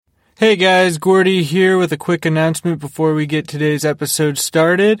Hey guys, Gordy here with a quick announcement before we get today's episode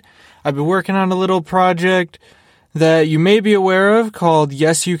started. I've been working on a little project that you may be aware of called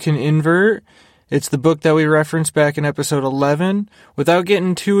Yes You Can Invert. It's the book that we referenced back in episode 11. Without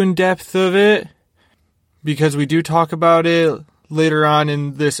getting too in depth of it, because we do talk about it later on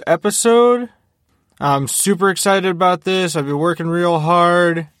in this episode, I'm super excited about this. I've been working real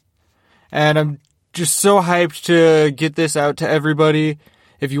hard, and I'm just so hyped to get this out to everybody.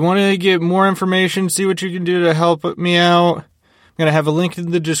 If you want to get more information, see what you can do to help me out, I'm going to have a link in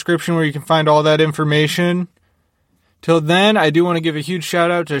the description where you can find all that information. Till then, I do want to give a huge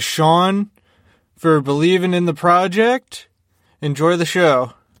shout out to Sean for believing in the project. Enjoy the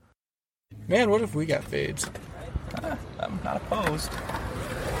show. Man, what if we got fades? I'm not opposed.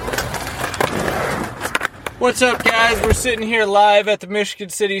 What's up, guys? We're sitting here live at the Michigan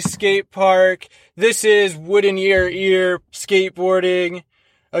City Skate Park. This is Wooden Ear Skateboarding.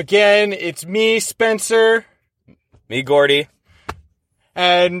 Again, it's me, Spencer. Me, Gordy.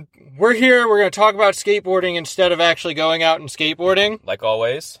 And we're here. We're going to talk about skateboarding instead of actually going out and skateboarding. Like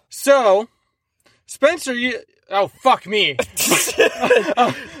always. So, Spencer, oh, fuck me.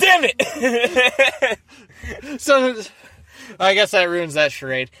 Damn it! So, I guess that ruins that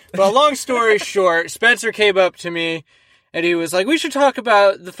charade. But long story short, Spencer came up to me and he was like, we should talk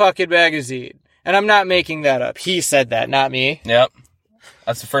about the fucking magazine. And I'm not making that up. He said that, not me. Yep.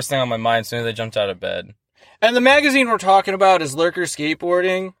 That's the first thing on my mind as soon as I jumped out of bed. And the magazine we're talking about is Lurker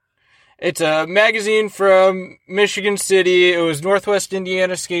Skateboarding. It's a magazine from Michigan City. It was Northwest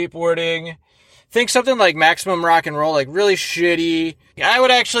Indiana Skateboarding. Think something like Maximum Rock and Roll, like really shitty. I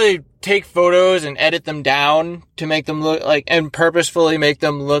would actually take photos and edit them down to make them look like, and purposefully make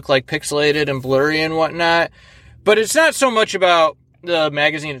them look like pixelated and blurry and whatnot. But it's not so much about the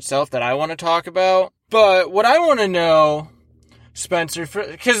magazine itself that I want to talk about. But what I want to know, Spencer,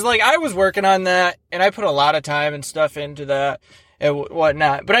 because like I was working on that and I put a lot of time and stuff into that and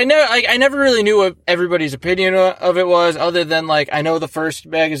whatnot, but I never really knew what everybody's opinion of it was, other than like I know the first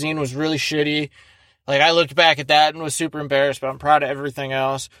magazine was really shitty. Like I looked back at that and was super embarrassed, but I'm proud of everything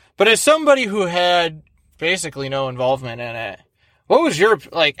else. But as somebody who had basically no involvement in it, what was your,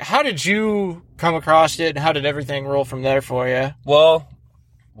 like, how did you come across it and how did everything roll from there for you? Well,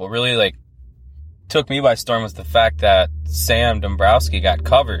 what really like took me by storm was the fact that Sam Dombrowski got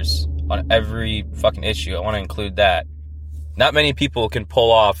covers on every fucking issue. I want to include that. Not many people can pull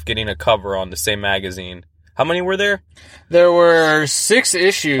off getting a cover on the same magazine. How many were there? There were 6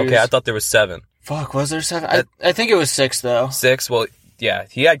 issues. Okay, I thought there was 7. Fuck, was there 7? I think it was 6, though. 6? Well, yeah,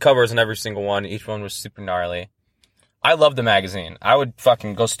 he had covers on every single one. Each one was super gnarly. I love the magazine. I would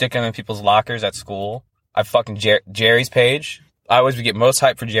fucking go stick them in people's lockers at school. I fucking Jerry's page. I always would get most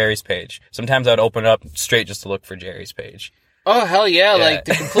hyped for Jerry's page. Sometimes I'd open up straight just to look for Jerry's page. Oh, hell yeah. Like,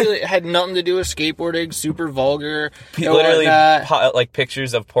 they completely had nothing to do with skateboarding, super vulgar. Literally, like,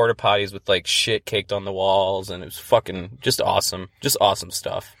 pictures of porta potties with, like, shit caked on the walls, and it was fucking just awesome. Just awesome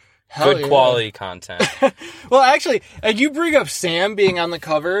stuff. Hell Good quality content. Well, actually, and you bring up Sam being on the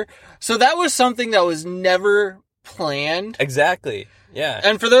cover, so that was something that was never planned. Exactly. Yeah.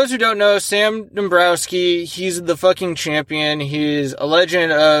 And for those who don't know, Sam Dombrowski, he's the fucking champion. He's a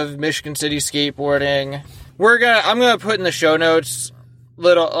legend of Michigan City skateboarding. I'm gonna put in the show notes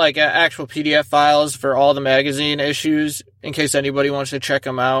little, like, actual PDF files for all the magazine issues in case anybody wants to check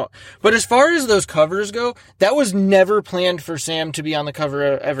them out. But as far as those covers go, that was never planned for Sam to be on the cover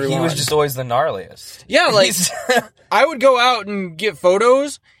of every one. He was just always the gnarliest. Yeah, like, I would go out and get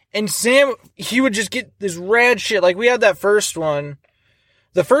photos, and Sam, he would just get this rad shit. Like, we had that first one.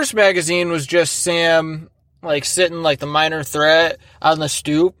 The first magazine was just Sam, like, sitting like the Minor Threat on the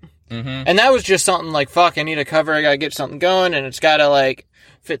stoop. Mm-hmm. And that was just something like, fuck, I need a cover, I gotta get something going, and it's gotta, like,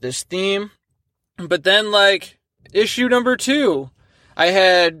 fit this theme. But then, like, issue number 2, I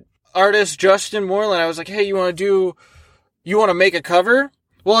had artist Justin Moreland. I was like, hey, you want to make a cover?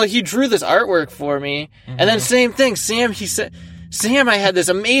 Well, he drew this artwork for me. Mm-hmm. And then same thing, Sam, I had this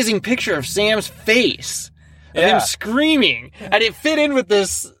amazing picture of Sam's face. Of him screaming. And it fit in with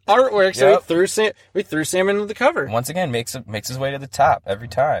this artwork, so we threw Sam into the cover. Once again, makes his way to the top every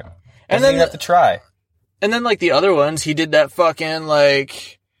time. And then you have to try. And then, like, the other ones, he did that fucking,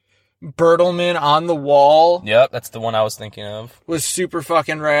 like, Bertelmann on the wall. Yep, that's the one I was thinking of. Was super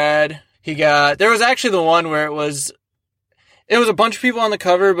fucking rad. There was actually the one where it was a bunch of people on the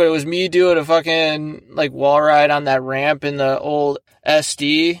cover, but it was me doing a fucking, like, wall ride on that ramp in the old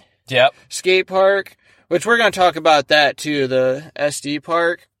SD skate park, which we're going to talk about that, too, the SD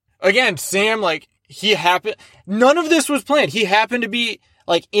park. Again, Sam, like, none of this was planned. He happened to be,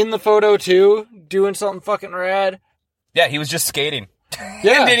 like, in the photo, too, doing something fucking rad. Yeah, he was just skating.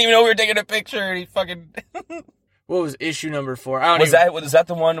 Yeah. Didn't even know we were taking a picture, and he fucking... What was issue number 4? I don't Was that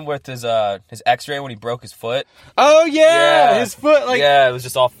the one with his X-ray when he broke his foot? Oh yeah, his foot yeah, it was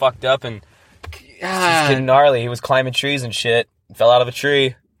just all fucked up and just getting gnarly. He was climbing trees and shit. Fell out of a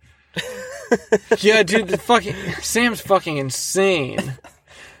tree. Yeah, dude, Sam's fucking insane.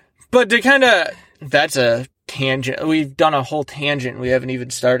 But that's a tangent. We've done a whole tangent. We haven't even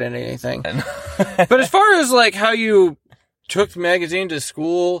started anything. But as far as like how you took the magazine to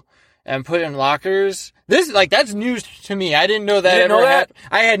school and put it in lockers, that's news to me. I didn't know that ever happened.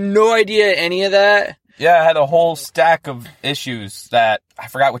 I had no idea any of that. Yeah, I had a whole stack of issues that I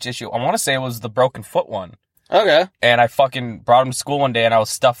forgot which issue. I want to say it was the broken foot one. Okay. And I fucking brought them to school one day and I was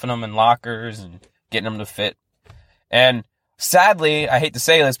stuffing them in lockers and getting them to fit. And sadly, I hate to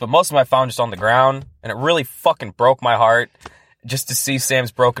say this, but most of them I found just on the ground, and it really fucking broke my heart just to see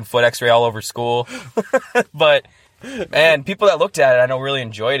Sam's broken foot X-ray all over school. But, man, people that looked at it, I know really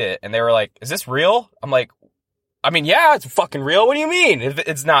enjoyed it, and they were like, is this real? I'm like, I mean, yeah, it's fucking real. What do you mean? If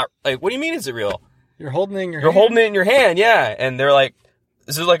it's not, like, what do you mean is it real? You're holding it in your hand? You're holding it in your hand, yeah. And they're like,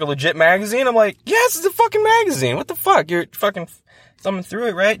 is this like a legit magazine? I'm like, yes, it's a fucking magazine. What the fuck? You're fucking thumbing through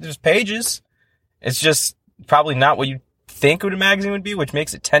it, right? There's pages. It's just probably not what you think what a magazine would be, which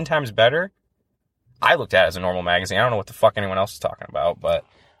makes it 10 times better. I looked at it as a normal magazine. I don't know what the fuck anyone else is talking about, but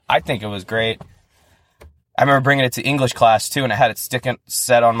I think it was great. I remember bringing it to English class too, and I had it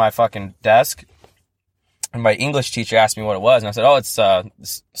set on my fucking desk. And my English teacher asked me what it was, and I said, oh, it's a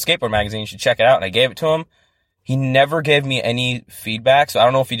skateboard magazine. You should check it out. And I gave it to him. He never gave me any feedback, so I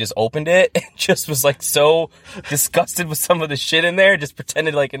don't know if he just opened it and just was like so disgusted with some of the shit in there, just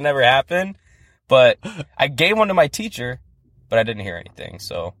pretended like it never happened. But I gave one to my teacher, but I didn't hear anything,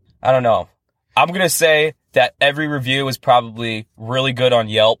 so I don't know. I'm going to say that every review is probably really good on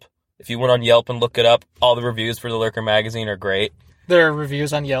Yelp. If you went on Yelp and look it up, all the reviews for the Lurker magazine are great. There are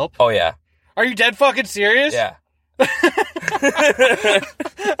reviews on Yelp? Oh, yeah. Are you dead fucking serious? Yeah.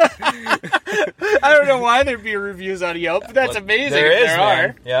 I don't know why there'd be reviews on Yelp, but that's amazing. There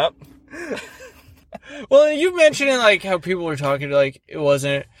are. Yep. Well, you mentioned like how people were talking like is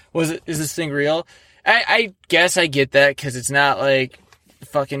this thing real? I guess I get that because it's not like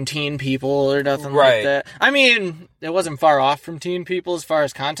fucking teen people or nothing like that. I mean, it wasn't far off from teen people as far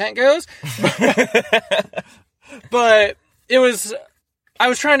as content goes, but I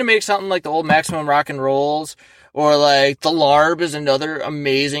was trying to make something like the old Maximum Rock and Rolls, or like the LARB is another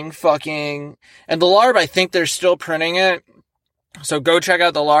amazing fucking, and the LARB, I think they're still printing it. So go check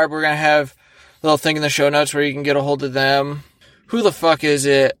out the LARB. We're going to have a little thing in the show notes where you can get a hold of them. Who the fuck is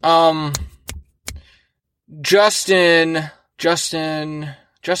it? Justin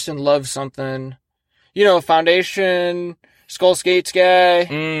loves something. You know, Foundation, Skull Skates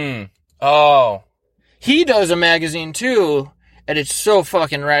guy. Oh. He does a magazine too. And it's so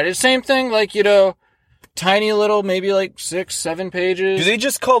fucking rad. It's the same thing, like, you know, tiny little, maybe like 6-7 pages. Do they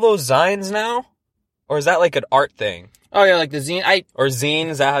just call those zines now? Or is that like an art thing? Oh, yeah, like the zine. Or zine,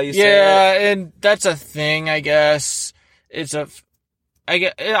 is that how you say it? Yeah, and that's a thing, I guess.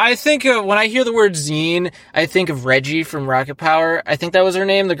 I think of, when I hear the word zine, I think of Reggie from Rocket Power. I think that was her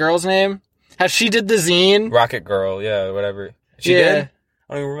name, the girl's name. How she did the zine. Rocket Girl, yeah, whatever. She did?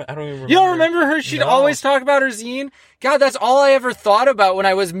 I don't even remember. You don't remember her? She'd always talk about her zine? God, that's all I ever thought about when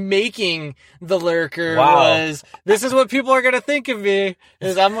I was making the Lurker was, this is what people are going to think of me.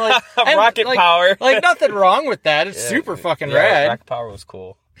 Is I'm like... Rocket Power. Like, nothing wrong with that. It's super fucking rad. Rocket Power was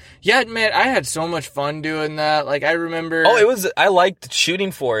cool. Yeah, man, I had so much fun doing that. Like, I remember... I liked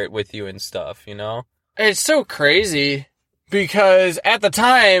shooting for it with you and stuff, you know? It's so crazy because at the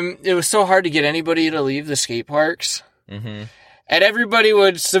time, it was so hard to get anybody to leave the skate parks. Mm-hmm. And everybody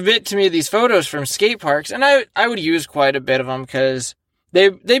would submit to me these photos from skate parks, and I would use quite a bit of them because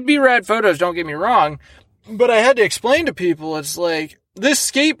they'd be rad photos, don't get me wrong. But I had to explain to people, it's like,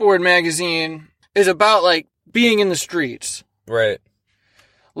 this skateboard magazine is about, like, being in the streets. Right.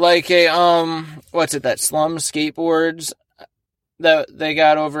 Like that Slum Skateboards that they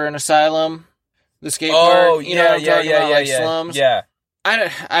got over in Asylum? The skate park? You know what I'm talking about, like Slums? Yeah.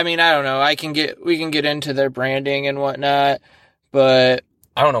 I mean, I don't know. We can get into their branding and whatnot. But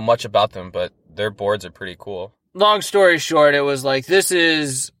I don't know much about them, but their boards are pretty cool. Long story short, it was like, this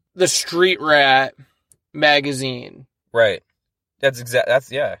is the Street Rat magazine. Right.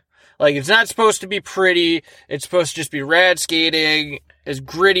 That's yeah. Like, it's not supposed to be pretty. It's supposed to just be rad skating, as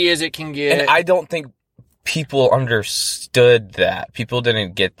gritty as it can get. And I don't think people understood that. People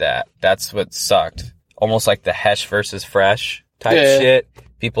didn't get that. That's what sucked. Almost like the Hesh versus Fresh type shit.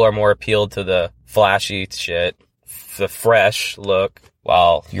 People are more appealed to the flashy shit, the fresh look,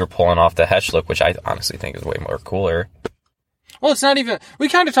 while you're pulling off the Hesh look, which I honestly think is way more cooler. Well, it's not even... We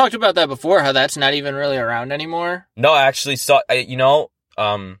kind of talked about that before, how that's not even really around anymore. No, I actually saw...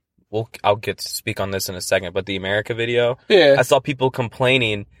 I'll get to speak on this in a second, but the America video, Yeah. I saw people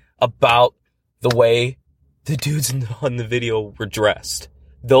complaining about the way the dudes in the video were dressed.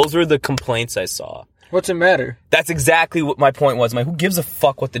 Those were the complaints I saw. What's it matter? That's exactly what my point was. I'm like, who gives a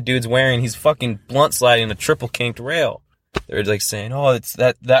fuck what the dude's wearing? He's fucking blunt sliding a triple kinked rail. They're like saying, oh, it's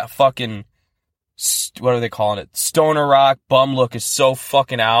that fucking... What are they calling it? Stoner rock bum look is so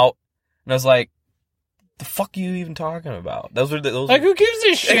fucking out. And I was like, the fuck are you even talking about? Those Like, who gives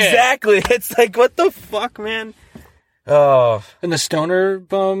a shit? Exactly. It's like, what the fuck, man? Oh. And the stoner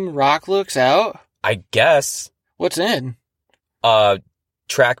bum rock looks out? I guess. What's in?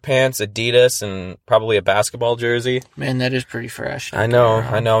 Track pants, Adidas, and probably a basketball jersey. Man, that is pretty fresh. I know.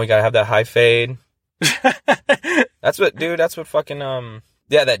 We gotta have that high fade. That's what fucking,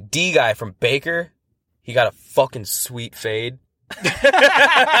 that D guy from Baker, he got a fucking sweet fade.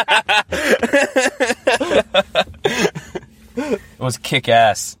 It was kick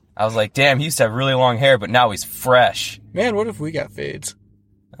ass. I was like, damn, he used to have really long hair, but now he's fresh. Man, what if we got fades?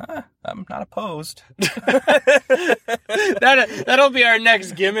 I'm not opposed. That'll be our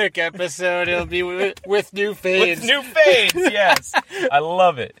next gimmick episode. It'll be with new fades. With new fades, yes. I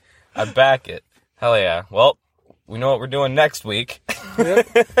love it. I back it. Hell yeah. Well, we know what we're doing next week. Yep.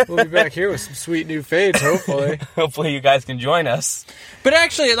 We'll be back here with some sweet new fades, hopefully. Hopefully you guys can join us. But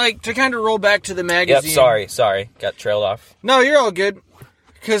actually, like, to kind of roll back to the magazine. Yep, sorry. Got trailed off. No, you're all good.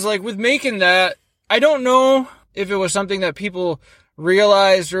 Because, like, with making that, I don't know if it was something that people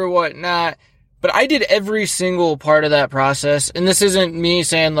realized or whatnot, but I did every single part of that process. And this isn't me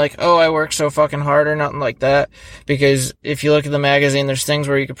saying, like, oh, I work so fucking hard or nothing like that. Because if you look at the magazine, there's things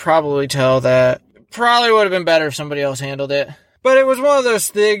where you could probably tell that probably would have been better if somebody else handled it. But it was one of those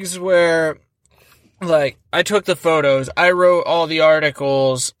things where, like, I took the photos, I wrote all the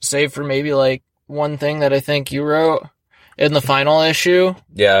articles, save for maybe, like, one thing that I think you wrote in the final issue.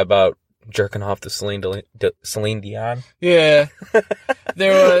 Yeah, about jerking off to Celine Dion. Yeah.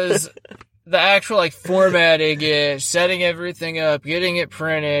 There was the actual, like, formatting it, setting everything up, getting it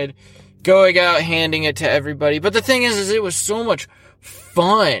printed, going out, handing it to everybody. But the thing is it was so much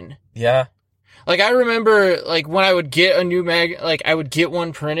fun. Yeah. Like, I remember, like, when I would get a new I would get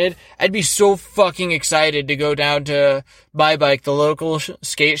one printed, I'd be so fucking excited to go down to My Bike, the local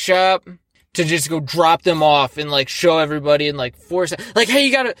skate shop, to just go drop them off and, like, show everybody and, like, force it. Like, hey,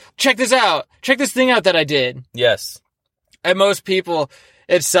 you gotta check this out. Check this thing out that I did. Yes. And most people,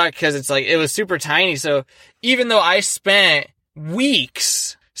 it sucked because it's, like, it was super tiny. So even though I spent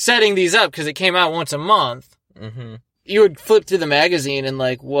weeks setting these up because it came out once a month, you would flip through the magazine in,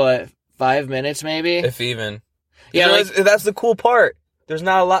 like, what, 5 minutes maybe? If even. Yeah, like, that's the cool part. There's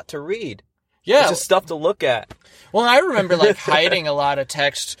not a lot to read. Yeah. It's just stuff to look at. Well, I remember, like, hiding a lot of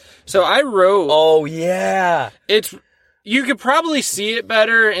text. So I wrote... Oh, yeah. You could probably see it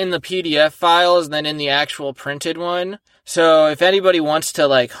better in the PDF files than in the actual printed one. So if anybody wants to,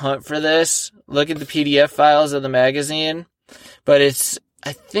 like, hunt for this, look at the PDF files of the magazine. But it's,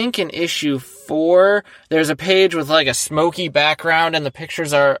 I think, in issue 4, there's a page with, like, a smoky background and the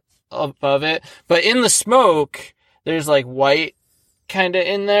pictures are above it. But in the smoke, there's, like, white kind of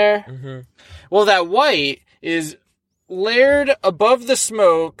in there. Mm-hmm. Well, that white is layered above the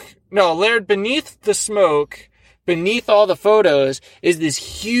smoke. No, layered beneath the smoke, beneath all the photos, is this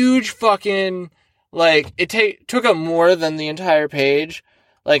huge fucking, like, it took up more than the entire page.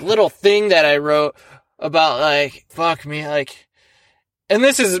 Like, little thing that I wrote about, like, fuck me, like, and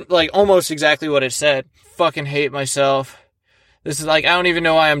this is, like, almost exactly what it said. Fucking hate myself. This is, like, I don't even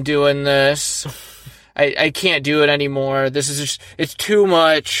know why I'm doing this. I can't do it anymore. This is just, it's too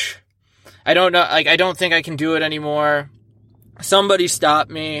much. I don't know, like, I don't think I can do it anymore. Somebody stop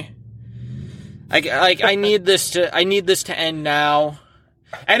me. I need this to end now.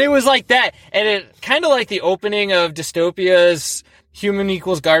 And it was like that. And it kind of like the opening of Dystopia's Human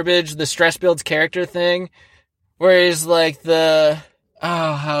Equals Garbage, the stress builds character thing, where he's like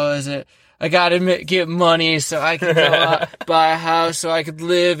how is it? I gotta get money so I can go out, buy a house so I could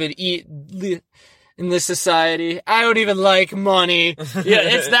live and eat in this society. I don't even like money. Yeah,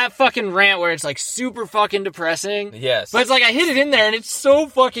 it's that fucking rant where it's like super fucking depressing. Yes. But it's like I hit it in there and it's so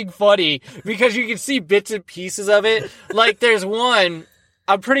fucking funny because you can see bits and pieces of it. Like there's one,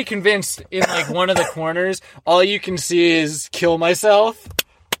 I'm pretty convinced in like one of the corners, all you can see is kill myself.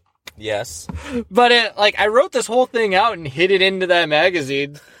 Yes. But I wrote this whole thing out and hid it into that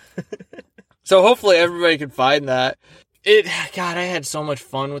magazine. So hopefully everybody can find that. God, I had so much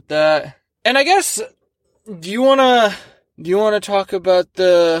fun with that. And I guess, do you wanna talk about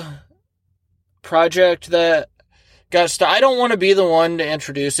the project that I don't want to be the one to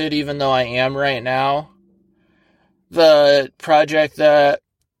introduce it, even though I am right now. The project that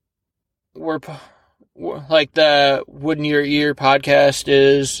like the Wood in Your Ear podcast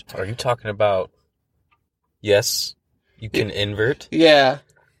is... Are you talking about Yes, You Can Invert? Yeah.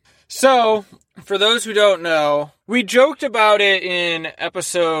 So, for those who don't know, we joked about it in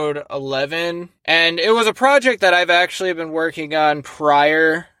episode 11, and it was a project that I've actually been working on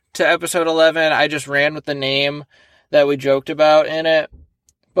prior to episode 11. I just ran with the name that we joked about in it.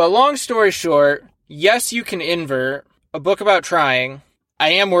 But long story short, Yes, You Can Invert, a book about trying. I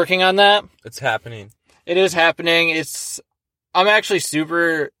am working on that. It's happening. It is happening. I'm actually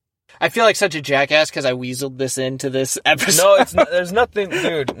I feel like such a jackass because I weaseled this into this episode. No, there's nothing,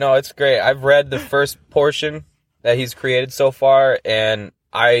 dude. No, it's great. I've read the first portion that he's created so far, and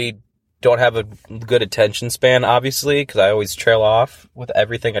I don't have a good attention span, obviously, because I always trail off with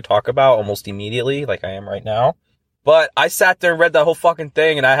everything I talk about almost immediately, like I am right now. But I sat there and read that whole fucking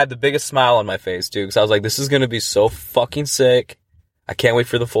thing, and I had the biggest smile on my face, dude, because I was like, this is going to be so fucking sick. I can't wait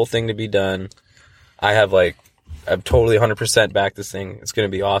for the full thing to be done. I'm totally 100% back this thing. It's going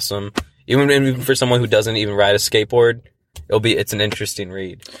to be awesome. Even for someone who doesn't even ride a skateboard, it's an interesting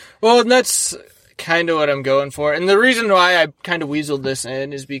read. Well, and that's kind of what I'm going for. And the reason why I kind of weaseled this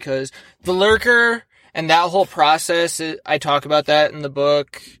in is because the lurker and that whole process, I talk about that in the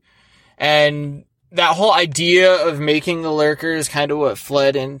book. And that whole idea of making the lurker is kind of what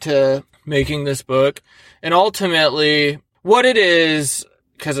fled into making this book. And ultimately, what it is,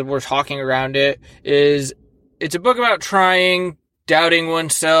 because we're talking around it, is it's a book about trying, doubting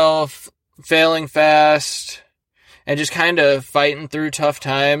oneself, failing fast, and just kind of fighting through tough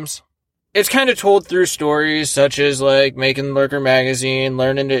times. It's kind of told through stories such as like making Lurker magazine,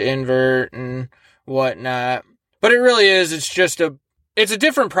 learning to invert, and whatnot. But it really is, it's a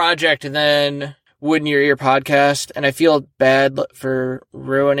different project than Wood in Your Ear podcast, and I feel bad for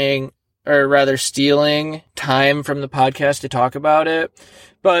ruining, or rather stealing, time from the podcast to talk about it.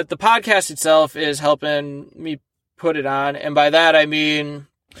 But the podcast itself is helping me put it on. And by that, I mean,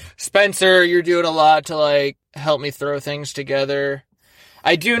 Spencer, you're doing a lot to like help me throw things together.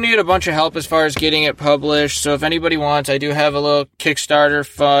 I do need a bunch of help as far as getting it published. So if anybody wants, I do have a little Kickstarter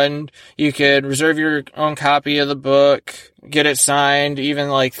fund. You could reserve your own copy of the book, get it signed, even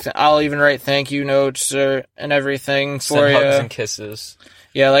like, I'll even write thank you notes and everything for you. Send hugs and kisses.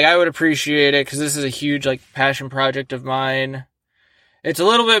 Yeah, like I would appreciate it because this is a huge like passion project of mine. It's a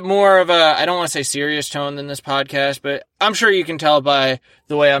little bit more of I don't want to say serious tone than this podcast, but I'm sure you can tell by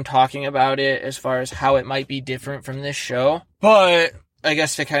the way I'm talking about it as far as how it might be different from this show. But I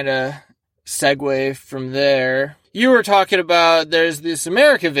guess to kind of segue from there, you were talking about there's this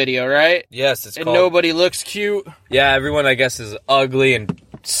America video, right? Yes, it's and called... nobody looks cute. Yeah, everyone I guess is ugly and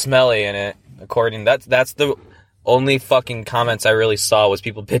smelly in it. That's the only fucking comments I really saw was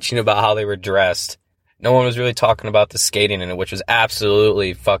people bitching about how they were dressed. No one was really talking about the skating in it, which was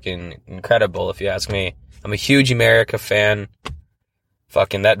absolutely fucking incredible, if you ask me. I'm a huge America fan.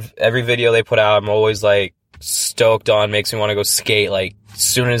 Fucking every video they put out, I'm always like stoked on, makes me want to go skate. Like, as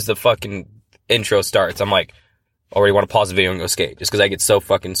soon as the fucking intro starts, I'm like, already want to pause the video and go skate, just because I get so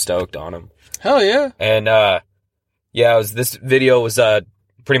fucking stoked on them. Hell yeah. And, this video was,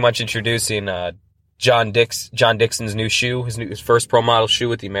 pretty much introducing, John Dixon's new shoe, his first pro model shoe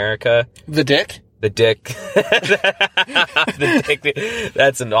with the America. The Dick? The Dick. The Dick.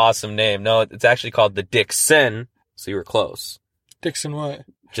 That's an awesome name. No, it's actually called the Dixon. So you were close. Dixon what?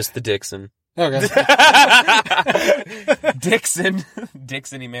 Just the Dixon. Okay.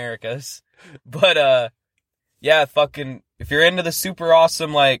 Dixon Americas. But, yeah, fucking, if you're into the super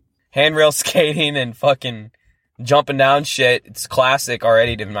awesome, like, handrail skating and fucking jumping down shit, it's classic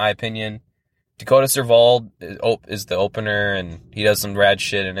already, in my opinion. Dakota Servold is the opener, and he does some rad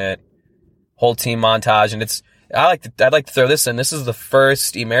shit in it. Whole team montage, and I'd like to throw this in. This is the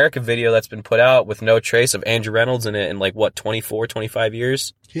first America video that's been put out with no trace of Andrew Reynolds in it in like, 24, 25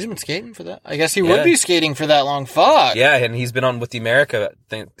 years? He's been skating for that. I guess he would be skating for that long. Fuck. Yeah, and he's been on with the America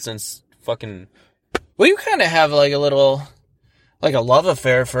thing since fucking... Well, you kind of have like a little, like a love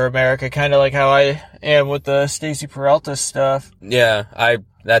affair for America, kind of like how I am with the Stacey Peralta stuff. Yeah,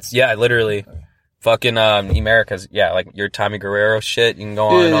 literally. Fucking, America's, like your Tommy Guerrero shit. You can go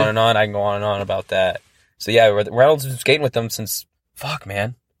on and on and on. I can go on and on about that. So yeah, Reynolds has been skating with them since, fuck,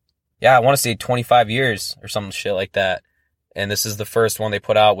 man. Yeah, I want to say 25 years or some shit like that. And this is the first one they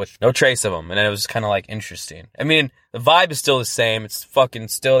put out with no trace of them. And it was kind of like interesting. I mean, the vibe is still the same. It's fucking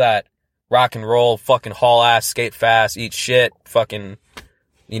still that rock and roll, fucking haul ass, skate fast, eat shit, fucking,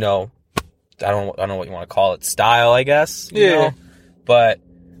 I don't know what you want to call it, style, I guess. You know? But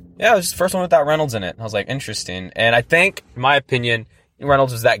Yeah, it was the first one without Reynolds in it. I was like, interesting. And I think, in my opinion,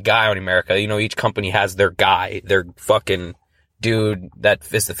 Reynolds was that guy on America. You know, each company has their guy, their fucking dude that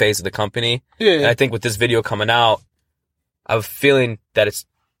is the face of the company. Yeah. And I think with this video coming out, I have a feeling that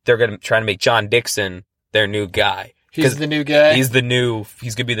they're going to try to make John Dixon their new guy. He's the new guy? He's going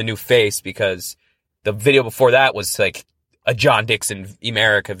to be the new face because the video before that was like a John Dixon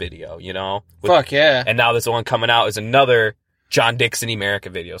America video, you know? Fuck yeah. And now this one coming out is another John Dixon America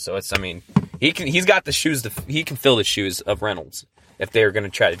video. So he's got the shoes, he can fill the shoes of Reynolds if they're going to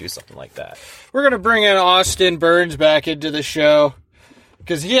try to do something like that. We're going to bring in Austin Burns back into the show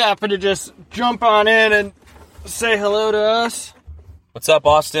because he happened to just jump on in and say hello to us. What's up,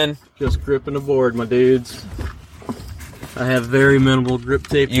 Austin? Just gripping the board, my dudes. I have very minimal grip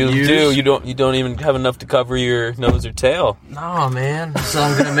tape to use. You don't even have enough to cover your nose or tail. No, man. So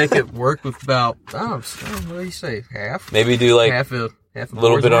I'm gonna make it work with about what do you say? Half? Maybe do like half a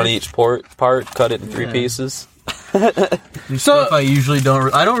little bit on each part, cut it in 3 pieces. So I usually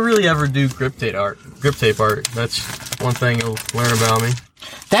don't. I don't really ever do grip tape art. That's one thing you'll learn about me.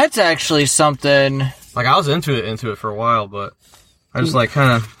 That's actually something. Like I was into it for a while, but I just like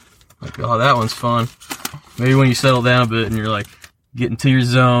kind of like, oh, that one's fun. Maybe when you settle down a bit and you're like getting to your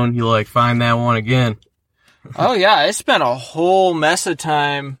zone, you like find that one again. Oh yeah, I spent a whole mess of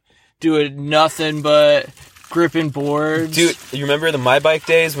time doing nothing but gripping boards. Dude, you remember the My Bike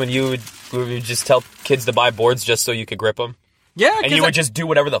days when you would just tell kids to buy boards just so you could grip them? Yeah, and you would just do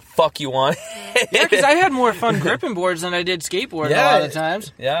whatever the fuck you want. Yeah, because I had more fun gripping boards than I did skateboarding a lot of the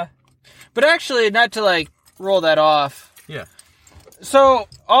times. Yeah. But actually, not to like roll that off. Yeah. So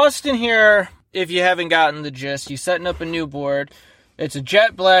Austin here, if you haven't gotten the gist, he's setting up a new board. It's a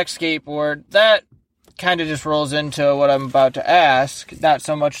jet black skateboard. That kind of just rolls into what I'm about to ask, not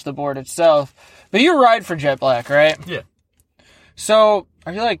so much the board itself. But you ride for jet black, right? Yeah. So,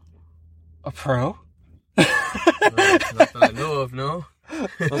 are you like a pro? Not that I know of, no.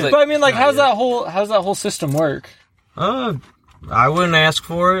 But I mean, like, how's that whole system work? I wouldn't ask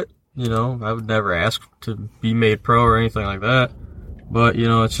for it. You know, I would never ask to be made pro or anything like that. But, you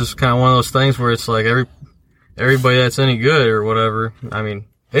know, it's just kind of one of those things where it's like everybody that's any good or whatever, I mean,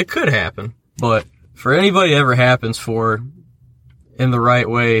 it could happen. But for anybody it ever happens for in the right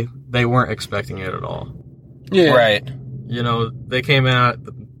way, they weren't expecting it at all. Yeah. Right. You know,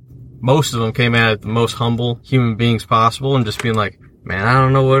 most of them came at it the most humble human beings possible and just being like, man, I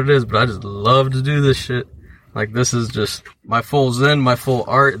don't know what it is, but I just love to do this shit. Like, this is just my full zen, my full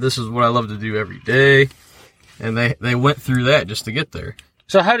art. This is what I love to do every day. And they went through that just to get there.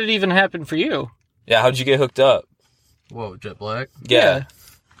 So how did it even happen for you? Yeah, how'd you get hooked up? Whoa, Jet Black? Yeah.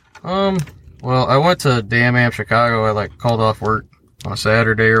 Well, I went to Dam Am Chicago. I like called off work on a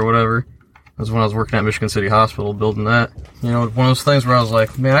Saturday or whatever. That was when I was working at Michigan City Hospital building that. You know, one of those things where I was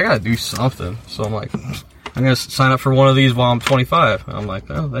like, man, I gotta do something. So I'm like, I'm gonna sign up for one of these while I'm 25. And I'm like,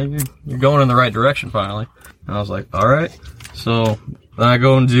 oh, you're going in the right direction finally. And I was like, all right. So then I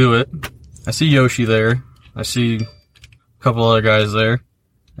go and do it. I see Yoshi there. I see a couple other guys there.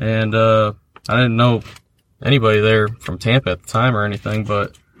 And I didn't know anybody there from Tampa at the time or anything,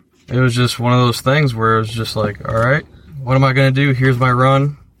 but it was just one of those things where it was just like, all right, what am I going to do? Here's my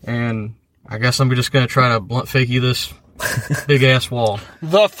run. And I guess I'm just going to try to blunt fakey this big ass wall.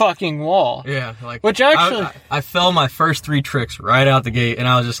 The fucking wall. Yeah. Like, which actually... I fell my first 3 tricks right out the gate, and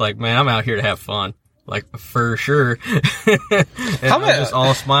I was just like, man, I'm out here to have fun. Like, for sure. And I was just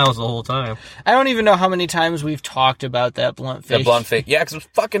all smiles the whole time. I don't even know how many times we've talked about that blunt fake. The blunt fake. Yeah, because it was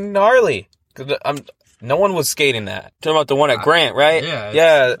fucking gnarly. No one was skating that. Talking about the one at Grant, right?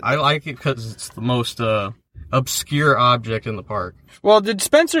 Yeah. I like it because it's the most obscure object in the park. Well, did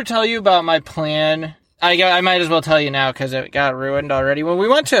Spencer tell you about my plan? I might as well tell you now because it got ruined already. When we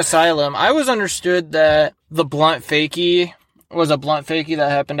went to Asylum, I was understood that the blunt fakie was a blunt fakie that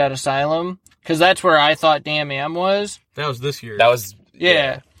happened at Asylum. Because that's where I thought Dam Am was. That was this year. That was...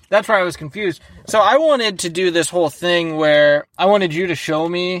 Yeah. That's where I was confused. So I wanted to do this whole thing where I wanted you to show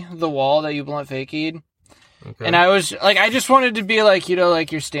me the wall that you blunt fakied. Okay. And I was, like, I just wanted to be like, you know,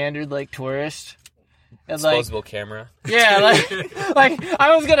 like your standard, like, tourist. And disposable camera. Yeah, like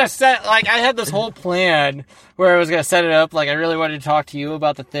I was gonna set, like, I had this whole plan where I was gonna set it up, like, I really wanted to talk to you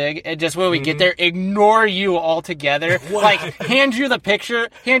about the thing, and just when we get there, ignore you altogether. Like, hand you the camera,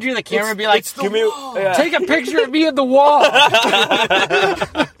 and be like, give me, take a picture of me in the wall.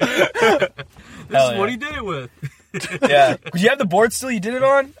 This is what he did it with. Yeah. You have the board still you did it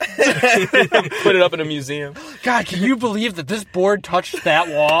on? Put it up in a museum. God, can you believe that this board touched that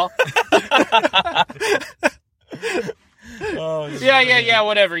wall? Yeah,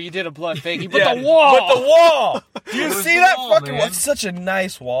 whatever. You did a blood fakey, but the wall! But the wall! Do you It was see the that wall, fucking man. wall? It's such a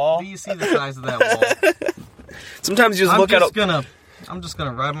nice wall. Do you see the size of that wall? Sometimes you just look at it. I'm just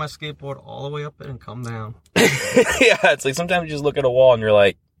gonna ride my skateboard all the way up it and come down. Yeah, it's like sometimes you just look at a wall and you're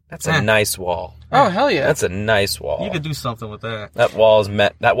like, that's a nice wall. Oh, hell yeah. That's a nice wall. You could do something with that. That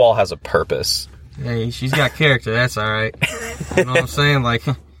wall has a purpose. Hey, she's got character. That's all right. You know what I'm saying? Like,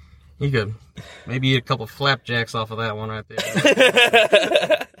 you could maybe eat a couple flapjacks off of that one right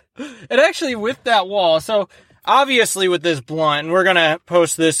there. And actually, with that wall, so obviously with this blunt, and we're going to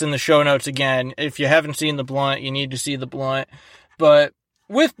post this in the show notes again. If you haven't seen the blunt, you need to see the blunt. But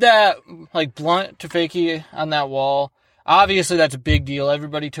with that, like, blunt tofeki on that wall, obviously that's a big deal.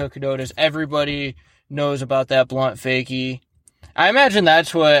 Everybody took notice. Everybody knows about that blunt fakie. I imagine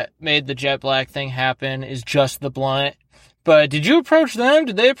that's what made the Jet Black thing happen, is just the blunt. But did you approach them?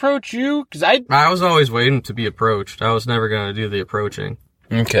 Did they approach you? Because I was always waiting to be approached. I was never going to do the approaching.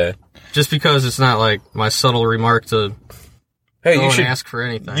 Okay. Just because it's not like my subtle remark to Hey, go you and should ask for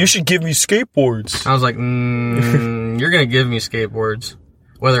anything. you should give me skateboards. I was like, you're going to give me skateboards,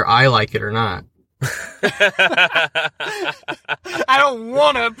 whether I like it or not. I don't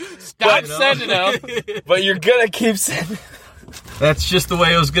want to. Stop sending them. But you're gonna keep sending. That's just the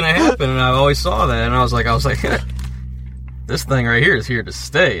way it was going to happen, and I always saw that, and I was like, this thing right here is here to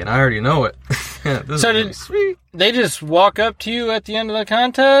stay, and I already know it. This So is did really sweet. they just walk up to you at the end of the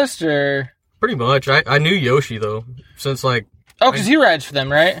contest, or? Pretty much. I knew Yoshi, though, since, like... Oh, because he rides for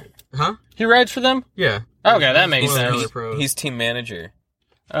them, right? Huh? He rides for them? Yeah. Okay, that makes One of their sense. other pros. He's team manager.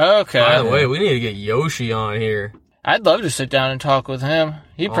 Okay. By the way, we need to get Yoshi on here. I'd love to sit down and talk with him.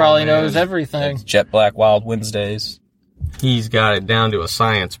 He probably man. knows everything. It's Jet Black Wild Wednesdays. He's got it down to a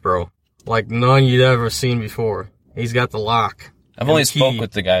science, bro. Like none you'd ever seen before. He's got the lock. I've only the key, spoke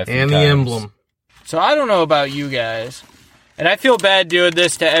with the guy a few and the times. emblem. So I don't know about you guys. And I feel bad doing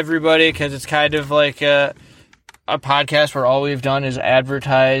this to everybody because it's kind of like a podcast where all we've done is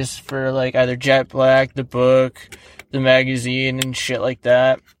advertise for like either Jet Black, the book, the magazine, and shit like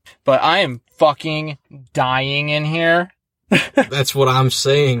that. But I am fucking dying in here. That's what I'm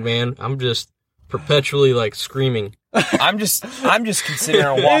saying, man. I'm just perpetually like screaming. I'm just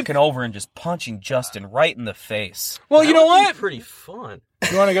considering walking over and just punching Justin right in the face. Well, you know That would be what? Pretty fun.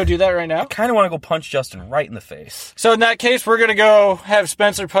 You want to go do that right now? I kind of want to go punch Justin right in the face. So in that case, we're going to go have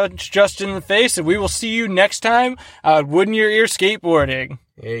Spencer punch Justin in the face, and we will see you next time on Wood in Your Ear Skateboarding.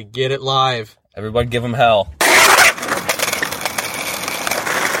 Hey, get it live. Everybody give him hell.